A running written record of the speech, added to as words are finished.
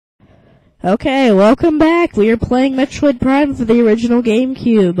Okay, welcome back. We are playing Metroid Prime for the original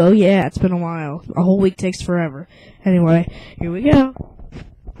GameCube. Oh yeah, it's been a while. A whole week takes forever. Anyway, here we go.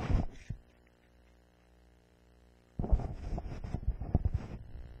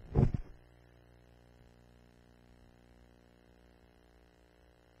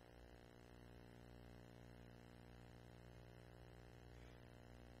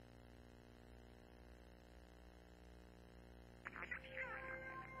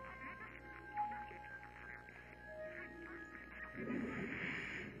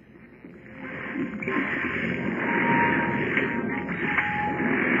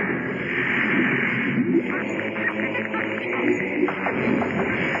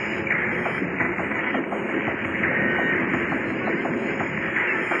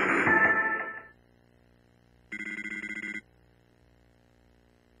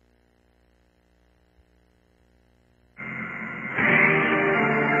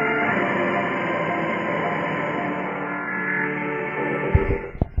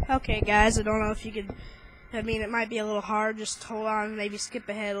 Okay, guys, I don't know if you could. It might be a little hard. Just hold on, maybe skip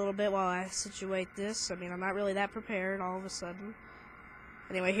ahead a little bit while I situate this. I'm not really that prepared all of a sudden.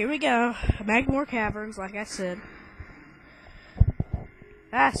 Anyway, here we go. Magmoor caverns, like I said.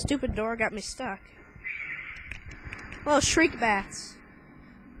 Ah, stupid door got me stuck. Oh, shriek bats.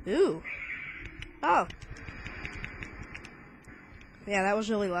 Ooh. Oh. Yeah, that was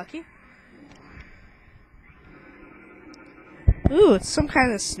really lucky. Ooh, it's some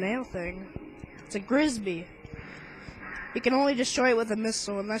kind of snail thing. It's a Grisby. You can only destroy it with a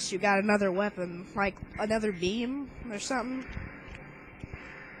missile unless you got another weapon, like another beam or something.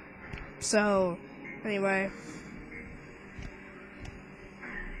 So, anyway.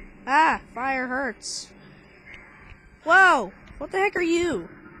 Ah, fire hurts. Whoa! What the heck are you?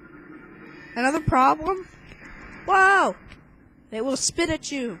 Another problem? Whoa! It will spit at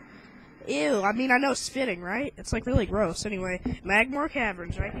you. Ew, I know spitting, right? It's like really gross. Anyway, Magmoor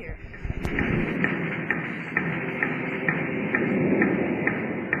Caverns right here.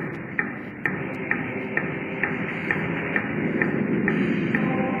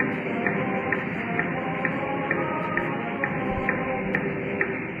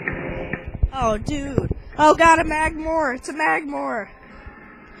 Oh, dude. Oh, God, a magmoor. It's a magmoor.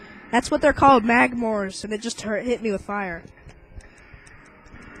 That's what they're called, magmoors, and it just hit me with fire.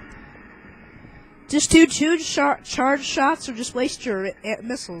 Just two charge shots or just waste your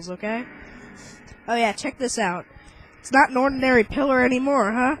missiles, okay? Oh yeah, check this out. It's not an ordinary pillar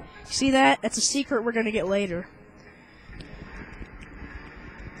anymore, huh? You see that? That's a secret we're gonna get later.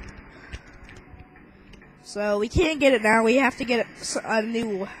 So we can't get it now. We have to get a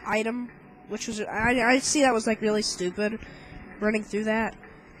new item, which was I see that was like really stupid, running through that.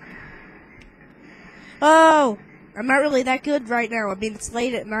 Oh, I'm not really that good right now. It's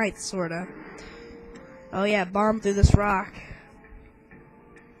late at night, sorta. Oh yeah, bomb through this rock.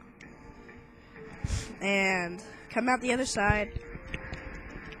 And come out the other side.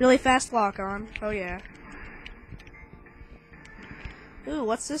 Really fast lock on. Oh yeah. Ooh,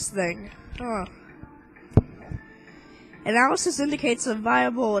 what's this thing? Oh. Analysis indicates a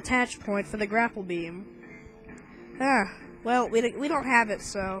viable attach point for the grapple beam. Ah, well, we don't have it,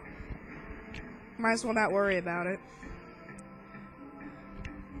 so might as well not worry about it.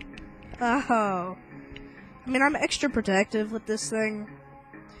 Oh. I'm extra protective with this thing.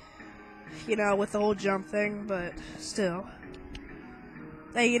 With the whole jump thing, but still.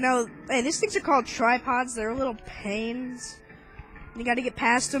 Hey, these things are called tripods. They're little pains. You gotta get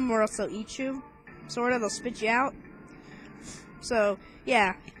past them or else they'll eat you. Sorta, they'll spit you out. So,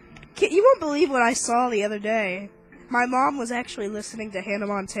 yeah. You won't believe what I saw the other day. My mom was actually listening to Hannah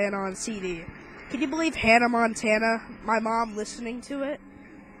Montana on CD. Can you believe Hannah Montana? My mom listening to it?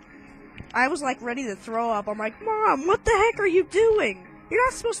 I was like ready to throw up. I'm like, Mom, what the heck are you doing? You're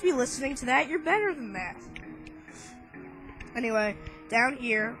not supposed to be listening to that. You're better than that. Anyway, down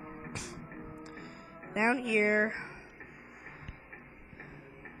here. Down here.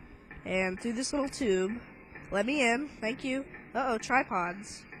 And through this little tube. Let me in. Thank you. Uh-oh,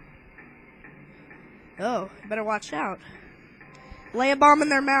 tripods. Oh, better watch out. Lay a bomb in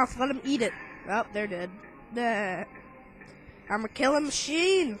their mouth. Let them eat it. Oh, they're dead. Duh. I'm a killing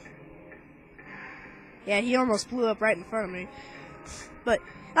machine. Yeah, he almost blew up right in front of me. But,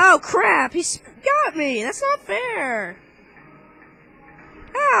 oh crap, he got me! That's not fair!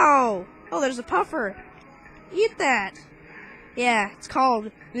 Ow! Oh, there's a puffer. Eat that! Yeah, it's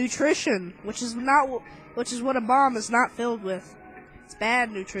called nutrition, which is what a bomb is not filled with. It's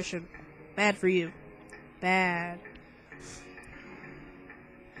bad nutrition. Bad for you. Bad.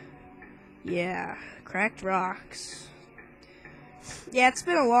 Yeah, cracked rocks. Yeah, it's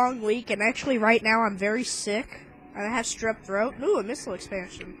been a long week, and actually right now I'm very sick. I have strep throat. Ooh, a missile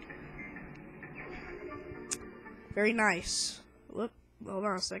expansion. Very nice. Whoop, hold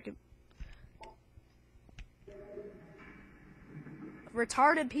on a second.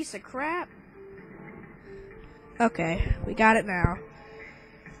 Retarded piece of crap. Okay, we got it now.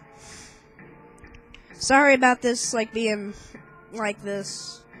 Sorry about this, like, being like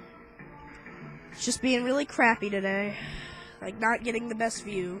this. It's just being really crappy today. Like, not getting the best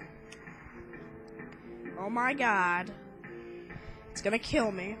view. Oh my god. It's gonna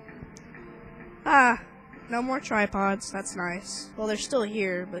kill me. Ah, no more tripods. That's nice. Well, they're still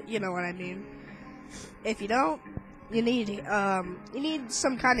here, but you know what I mean. If you don't, you need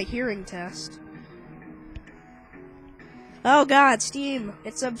some kind of hearing test. Oh god, Steam.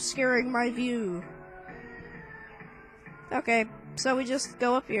 It's obscuring my view. Okay, so we just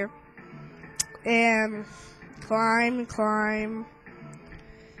go up here. And climb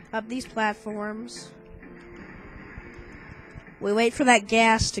up these platforms. We wait for that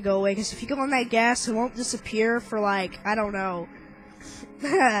gas to go away, because if you go on that gas, it won't disappear for, like, I don't know.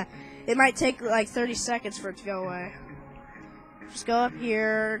 It might take, like, 30 seconds for it to go away. Just go up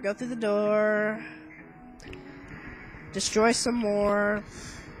here, go through the door, destroy some more,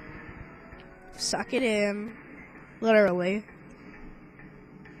 suck it in, literally.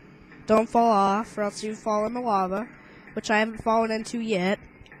 Don't fall off, or else you fall in the lava, which I haven't fallen into yet.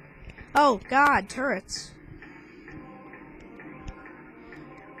 Oh, God, turrets.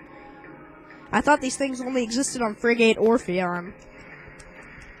 I thought these things only existed on Frigate Orpheon.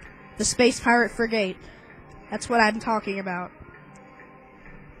 The Space Pirate Frigate. That's what I'm talking about.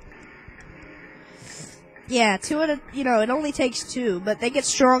 Yeah, it only takes 2, but they get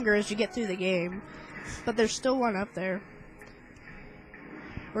stronger as you get through the game. But there's still one up there.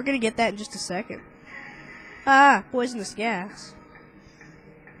 We're gonna get that in just a second. Ah, poisonous gas.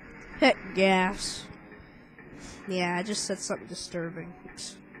 Heck, gas. Yeah, I just said something disturbing.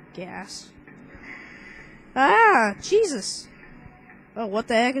 Oops. Gas. Ah, Jesus. Oh, what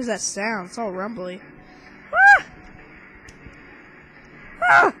the heck is that sound? It's all rumbly. Ah!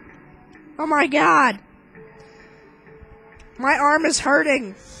 Ah! Oh my god. My arm is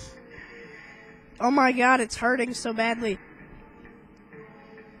hurting. Oh my god, it's hurting so badly.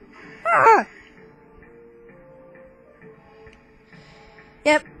 Ah!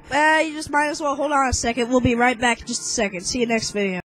 Yep, you just might as well hold on a second. We'll be right back in just a second. See you next video.